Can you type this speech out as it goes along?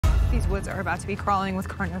These woods are about to be crawling with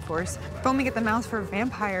carnivores. If only get the mouths for a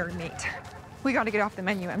vampire mate. We gotta get off the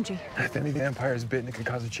menu, MG. If any vampire is bitten, it can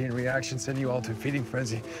cause a chain reaction, send you all to a feeding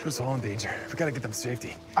frenzy. Put us all in danger. We gotta get them to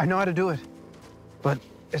safety. I know how to do it, but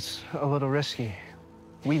it's a little risky.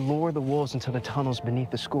 We lure the wolves into the tunnels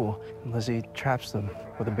beneath the school, and Lizzie traps them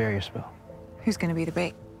with a barrier spell. Who's gonna be the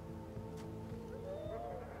bait?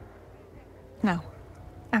 No,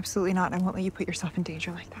 absolutely not. I won't let you put yourself in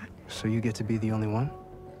danger like that. So you get to be the only one?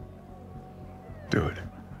 Do it.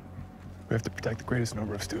 We have to protect the greatest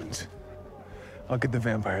number of students. I'll get the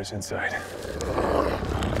vampires inside.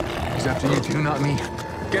 He's after you two, not me.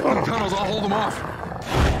 Get in the tunnels, I'll hold them off.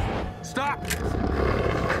 Stop!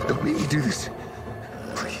 Don't make me do this.